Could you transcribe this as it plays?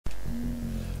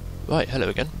Right, hello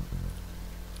again.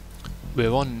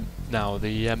 We're on now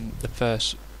the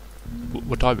first,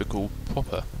 what I would call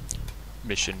proper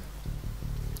mission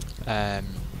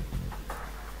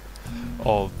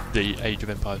of the Age of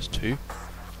Empires 2.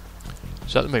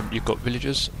 So at the moment you've got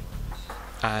villagers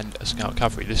and a scout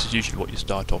cavalry. This is usually what you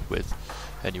start off with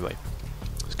anyway.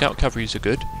 Scout cavalries are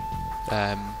good.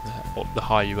 The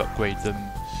higher you upgrade them,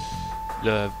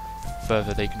 the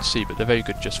further they can see, but they're very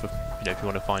good just for, you know, if you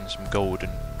want to find some gold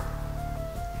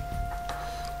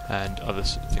and other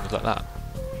things like that.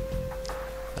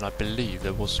 And I believe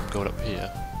there was some gold up here.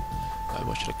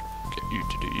 What should I get you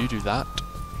to do? You do that.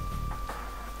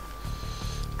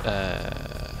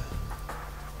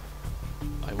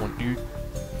 I want you...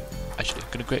 Actually, I'm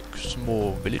going to create some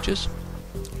more villagers,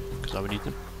 because I will need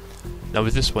them. Now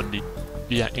with this one, the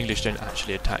English don't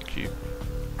actually attack you.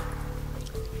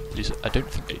 At least I don't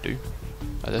think they do.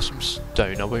 There's some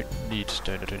stone. I won't need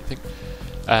stone, I don't think.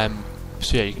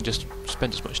 So yeah, you can just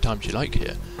spend as much time as you like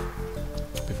here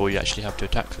before you actually have to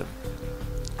attack them.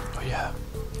 Oh yeah,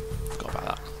 forgot about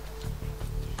that.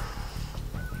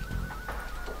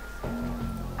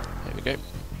 There we go.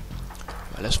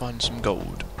 Right, let's find some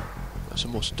gold.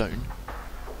 Some more stone.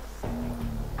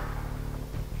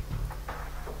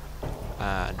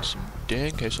 And some deer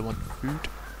in case I want food.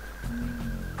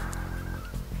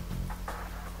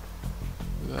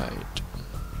 Right.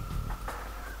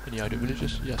 Any idle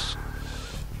villagers? Yes.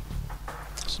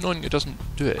 It's annoying it doesn't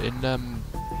do it in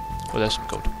well, there's some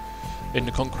gold. In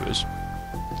the Conquerors,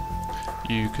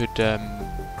 you could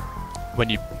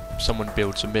when someone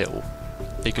builds a mill,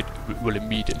 they will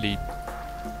immediately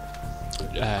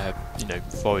you know,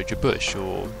 forage a bush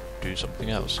or do something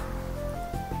else.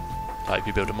 Like if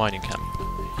you build a mining camp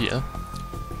here,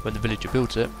 when the villager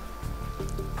builds it,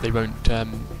 they won't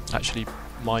actually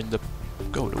mine the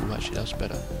gold. Oh, actually that's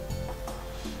better.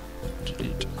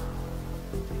 Delete.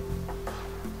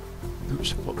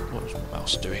 Oops, what was my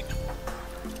mouse doing?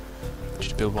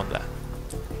 Just build one there.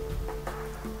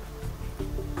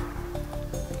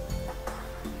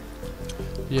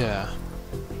 Yeah.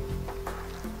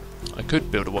 I could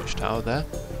build a watchtower there.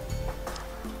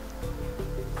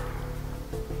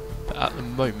 But at the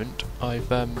moment, I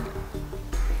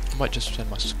might just send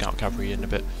my scout cavalry in a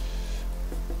bit.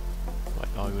 Right,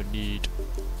 I would need...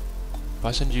 If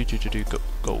I send you two to do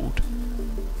gold...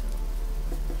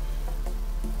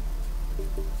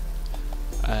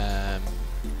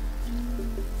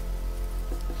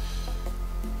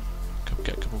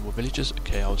 Get a couple more villagers.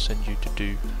 Okay, I'll send you to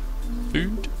do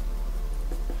food.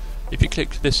 If you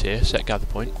click this here, set gather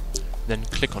point, then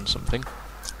click on something,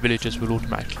 villagers will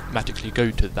automatically go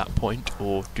to that point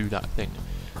or do that thing.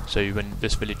 So when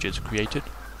this villager is created,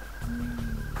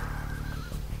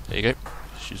 there you go,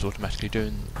 she's automatically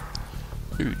doing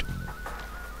food.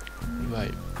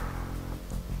 Right.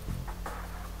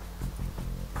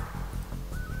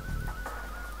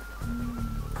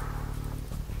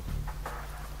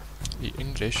 The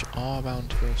English are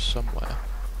around here somewhere.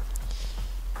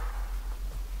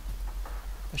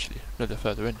 Actually, no, they're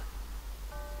further in.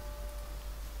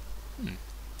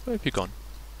 Where have you gone?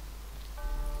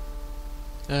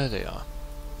 There they are.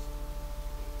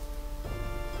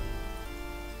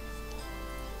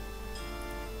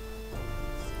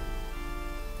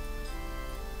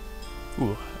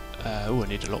 Ooh, I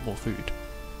need a lot more food.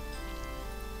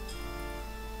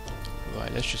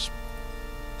 Right, let's just...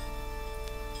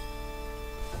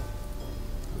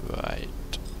 Right.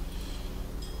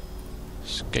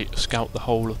 Scout the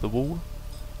whole of the wall.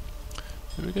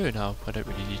 Here we go now. I don't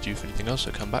really need you for anything else,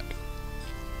 so come back.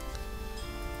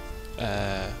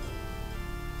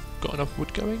 Got enough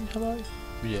wood going, have I?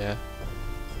 Yeah.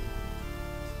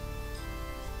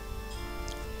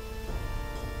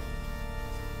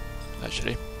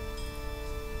 Actually,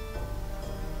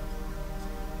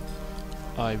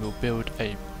 I will build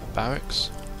a barracks.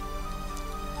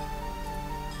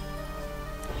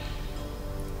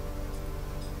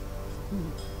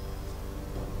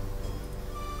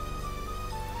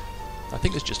 I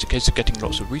think it's just a case of getting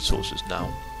lots of resources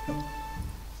now,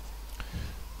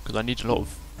 because I need a lot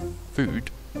of food.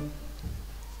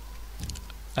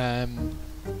 In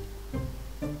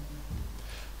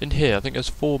here, I think there's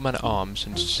 4 men-at-arms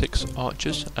and 6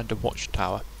 archers and a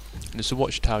watchtower. And it's a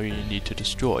watchtower you need to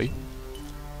destroy,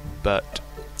 but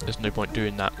there's no point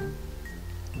doing that.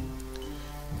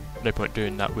 No point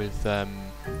doing that with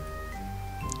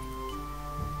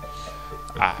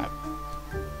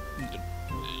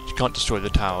you can't destroy the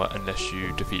tower unless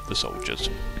you defeat the soldiers.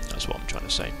 That's what I'm trying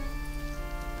to say.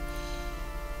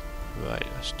 Right,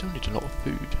 I still need a lot of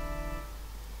food.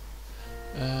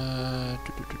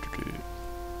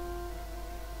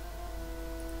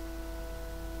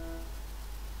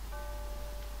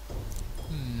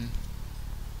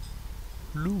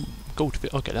 Loom. Gold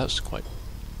fit. Okay, that's quite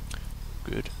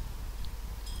good.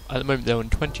 At the moment they're on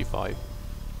 25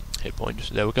 hit points.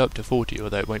 They will go up to 40,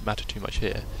 although it won't matter too much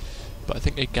here. But I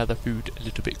think they gather food a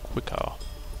little bit quicker.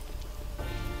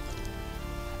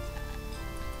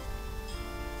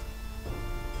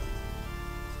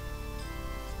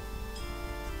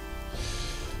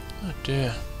 Oh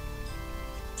dear.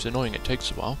 It's annoying, it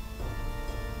takes a while.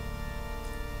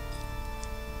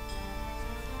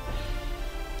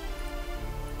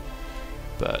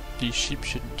 But these sheep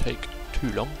shouldn't take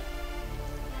too long.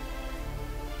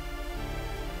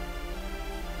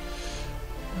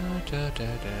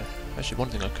 Actually, one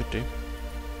thing I could do.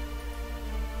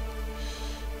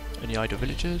 Any idle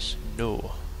villagers?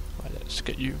 No. Right, let's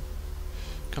get you.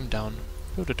 Come down,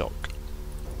 build a dock.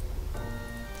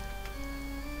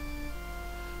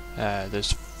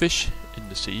 There's fish in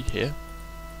the sea here.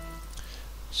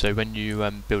 So when you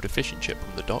build a fishing ship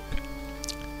on the dock,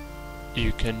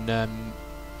 you can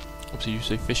obviously use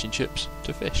the fishing ships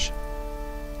to fish.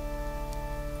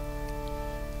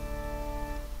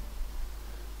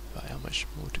 Right, how much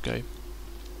more to go?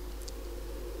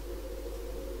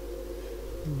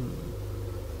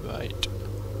 Right.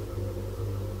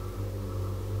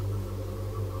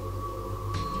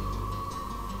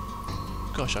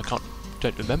 Gosh,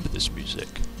 don't remember this music.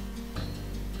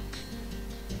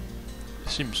 It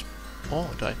seems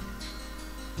odd. I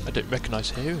don't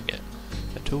recognise hearing it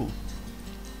at all.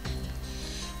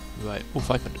 Right, all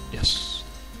 500. Yes.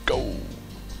 Go!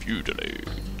 Feudal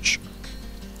Age.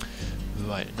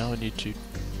 Right, now I need to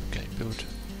build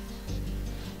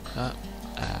that.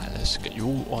 Let's get you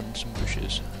all on some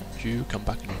bushes. You come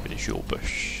back and finish your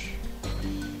bush.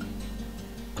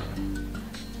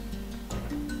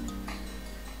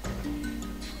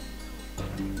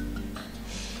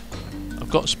 I've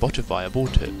got Spotify, I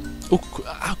bought it. Oh,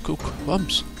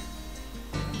 crumbs!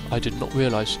 I did not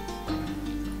realise.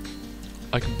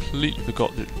 I completely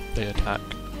forgot that they attack.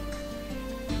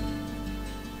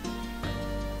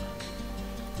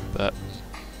 But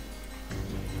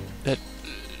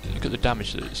look at the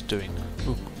damage that it's doing.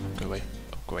 Ooh, go away.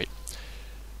 Oh, great.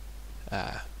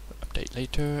 Update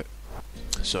later.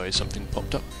 Sorry, something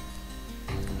popped up.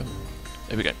 Oh,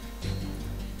 there we go.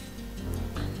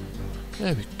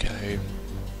 There we go.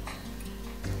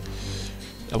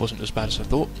 That wasn't as bad as I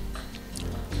thought.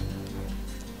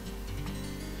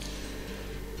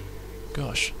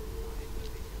 Gosh.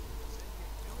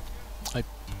 I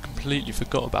completely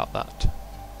forgot about that.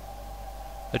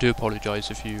 I do apologise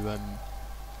if you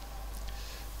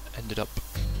ended up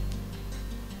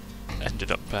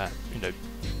you know,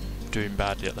 doing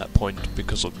badly at that point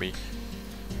because of me.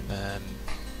 Oh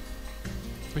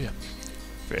yeah,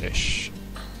 fish.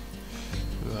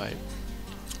 Right,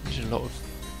 there's a lot of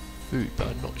food, but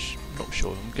I'm not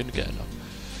sure I'm going to get enough.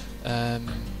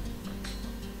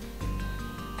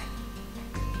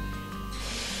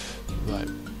 Right.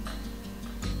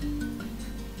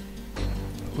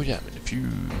 Oh yeah, I'm in a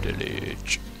feudal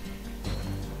age.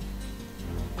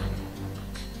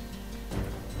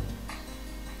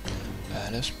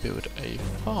 Let's build a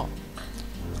farm.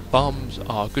 Farms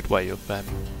are a good way of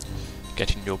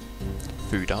getting your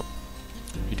food up.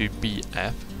 You do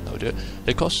BF, that'll do it.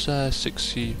 They cost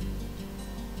 60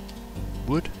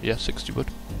 wood, yeah, 60 wood.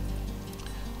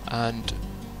 And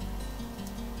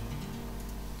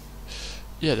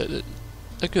yeah,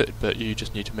 they're good, but you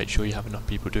just need to make sure you have enough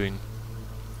people doing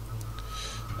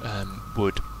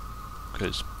wood,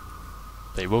 because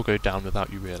they will go down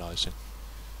without you realising.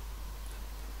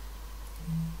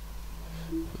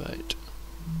 Right.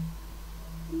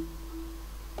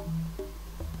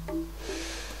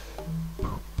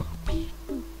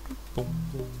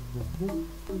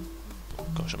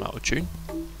 Gosh, I'm out of tune.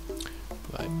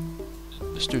 Right.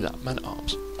 Let's do that. Man at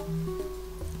arms.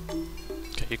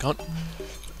 Okay, you can't.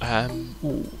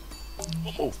 Ooh.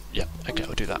 Oh, yeah. Okay,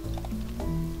 I'll do that.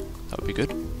 That would be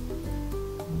good.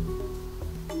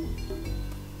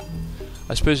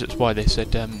 I suppose that's why they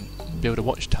said build a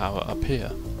watchtower up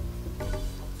here,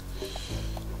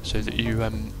 so that you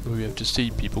will be able to see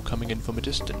people coming in from a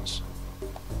distance.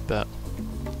 But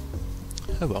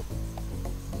oh well,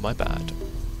 my bad.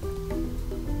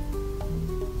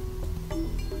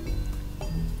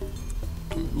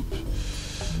 Oops.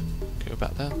 Go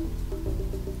back there.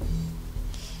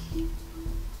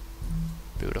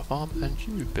 Build a farm, and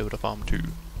you build a farm too.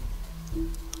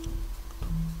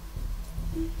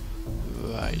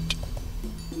 Right.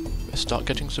 Let's start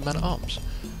getting some men at arms.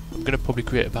 I'm going to probably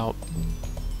create about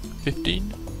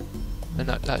 15, and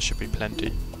that should be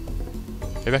plenty.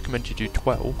 They recommend you do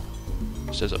 12.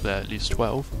 It says up there at least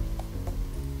 12.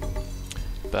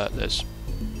 But there's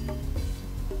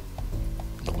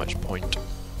not much point.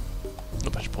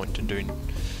 Not much point in doing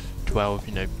 12,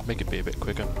 you know, make it be a bit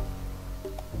quicker.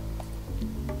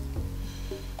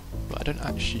 But I don't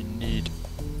actually need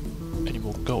any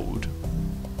more gold.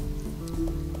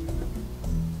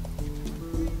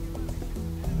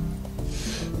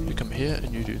 You come here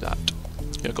and you do that.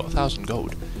 Yeah, I got 1,000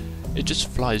 gold. It just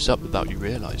flies up without you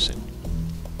realising.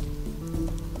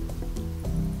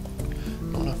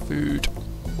 Not enough food.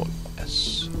 What?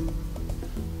 Yes.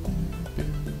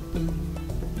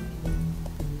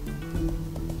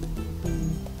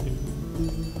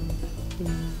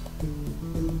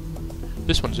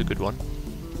 This one's a good one.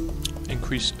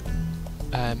 Increase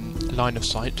line of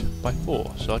sight by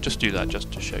 4. So I'll just do that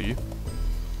just to show you.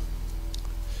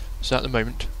 So at the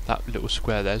moment, that little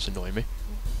square there is annoying me.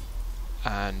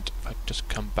 And if I just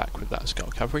come back with that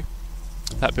scout cavalry,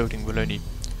 that building will only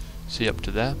see up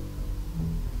to there,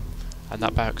 and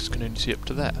that barracks can only see up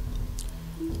to there.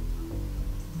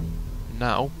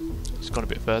 Now it's gone a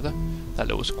bit further, that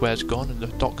little square's gone and the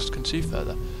docks can see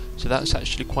further, so that's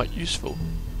actually quite useful.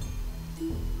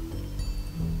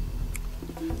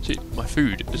 See, my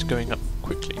food is going up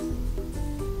quickly.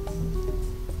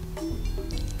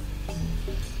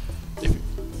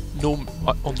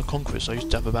 On the Conquest I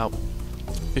used to have about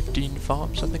 15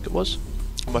 farms, I think it was,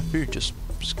 and my food just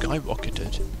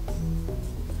skyrocketed.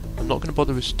 I'm not going to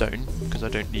bother with stone because I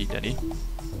don't need any.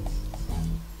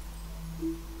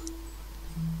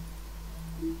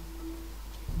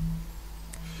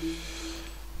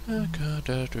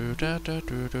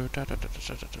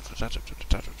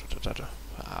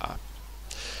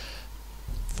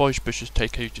 Forage bushes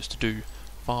take ages to do,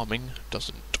 farming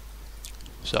doesn't,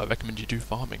 so I recommend you do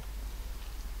farming.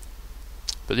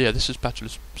 But yeah, this is Battle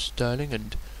of Stirling,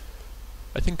 and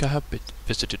I think I have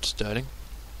visited Stirling.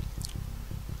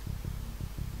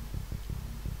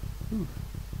 Ooh.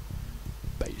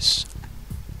 Base.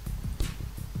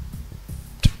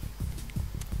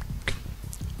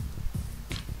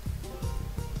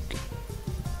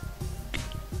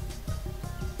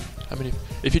 How many?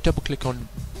 If you double click on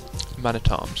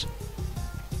man-at-arms,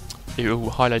 it will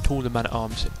highlight all the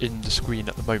man-at-arms in the screen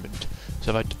at the moment. So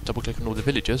if I double click on all the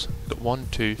villagers, I've got 1,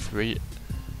 2, 3,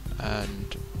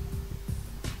 and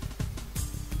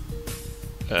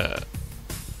it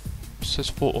says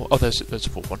 4. Oh, there's a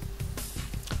 4th one.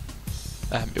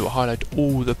 It will highlight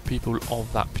all the people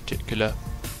of that particular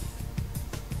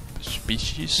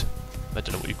species. I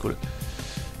don't know what you call it.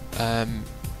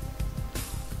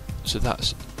 So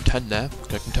that's 10 there.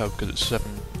 I can tell because it's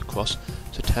 7 across.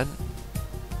 So 10.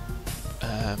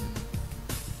 And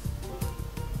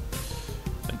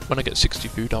when I get 60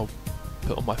 food, I'll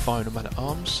put on my final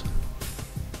man-at-arms.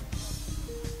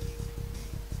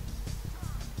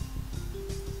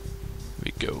 Here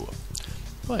we go.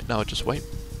 Right, now I just wait.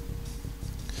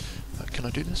 Can I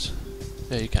do this?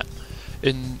 Yeah, you can.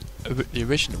 In the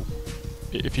original,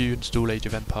 if you install Age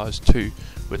of Empires 2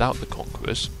 without the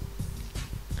Conquerors,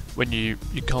 when you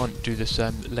can't do this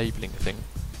labelling thing,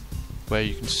 where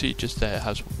you can see just there it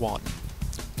has 1.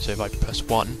 So if I press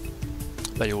 1,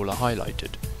 they all are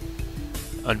highlighted.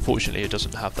 Unfortunately, it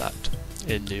doesn't have that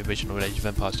in the original Age of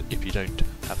Empires if you don't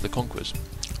have the Conquerors.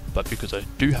 But because I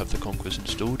do have the Conquerors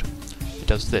installed, it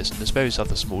does this, and there's various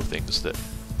other small things that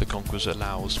the Conquerors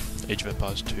allows Age of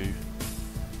Empires 2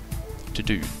 to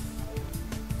do.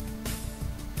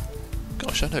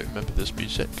 Gosh, I don't remember this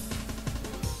music.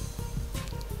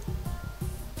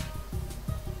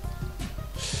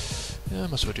 Yeah, I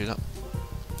must well do that.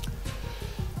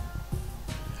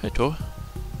 Hey, Tor.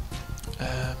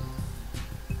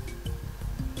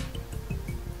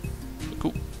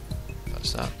 Cool.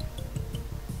 That's that.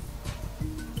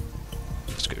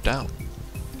 Let's go down.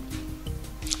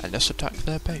 And let's attack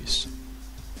their base.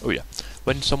 Oh yeah,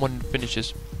 when someone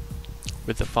finishes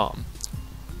with the farm,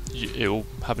 it will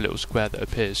have a little square that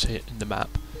appears here in the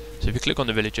map. So if you click on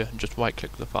the villager and just right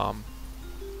click the farm,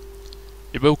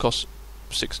 it will cost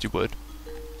 60 wood,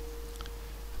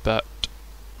 but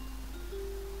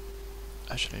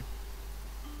actually,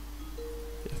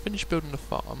 yeah, finish building the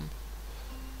farm.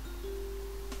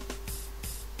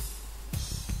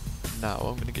 Now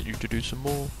I'm going to get you to do some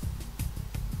more.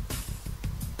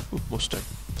 Ooh, more stone.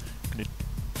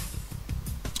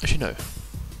 Actually no,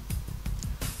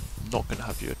 I'm not going to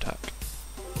have you attack.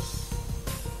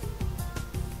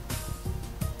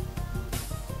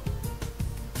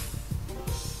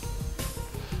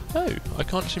 Oh, I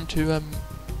can't seem to,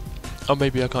 oh,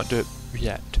 maybe I can't do it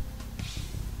yet.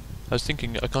 I was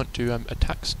thinking I can't do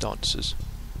attack stances.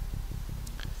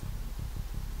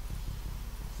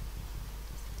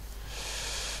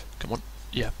 Come on,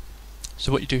 yeah.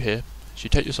 So what you do here is you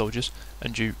take your soldiers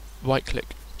and you right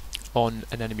click on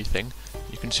an enemy thing.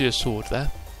 You can see a sword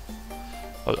there.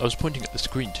 I was pointing at the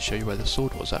screen to show you where the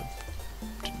sword was at.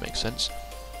 Didn't make sense.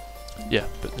 Yeah,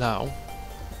 but now,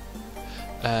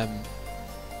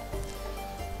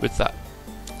 with that,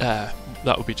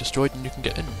 that will be destroyed and you can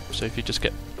get in. So if you just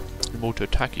get them all to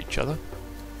attack each other.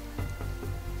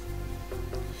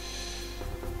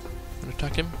 Gonna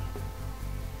attack him.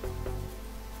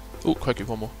 Oh, crikey,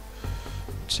 one more.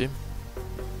 Let's see him.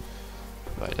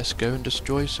 Right, let's go and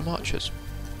destroy some archers.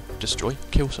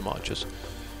 Kill some archers.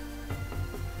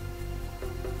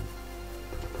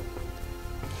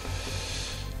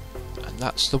 And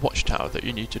that's the watchtower that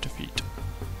you need to defeat.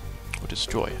 Or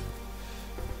destroy.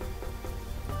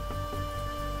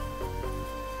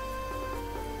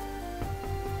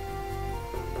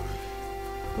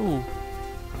 Ooh.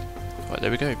 Right, there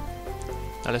we go.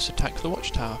 Now let's attack the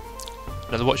watchtower.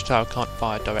 Now the watchtower can't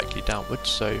fire directly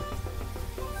downwards, so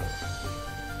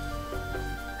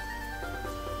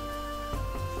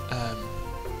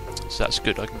that's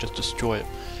good. I can just destroy it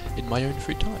in my own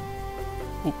free time.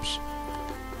 Oops.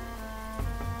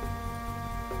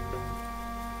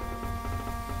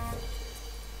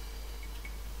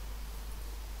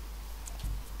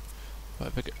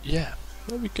 Right, yeah,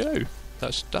 there we go.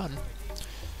 That's done.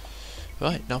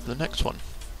 Right, now for the next one.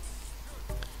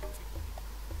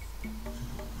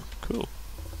 Cool.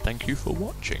 Thank you for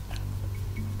watching.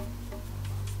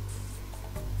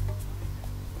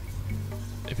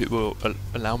 If it will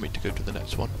allow me to go to the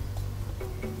next one.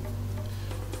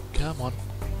 Come on.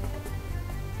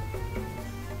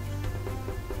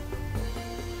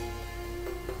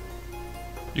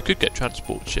 You could get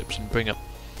transport ships and bring up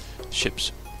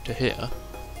ships to here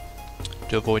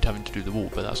to avoid having to do the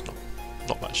wall, but that's not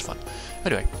much fun.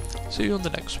 Anyway, see you on the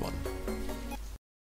next one.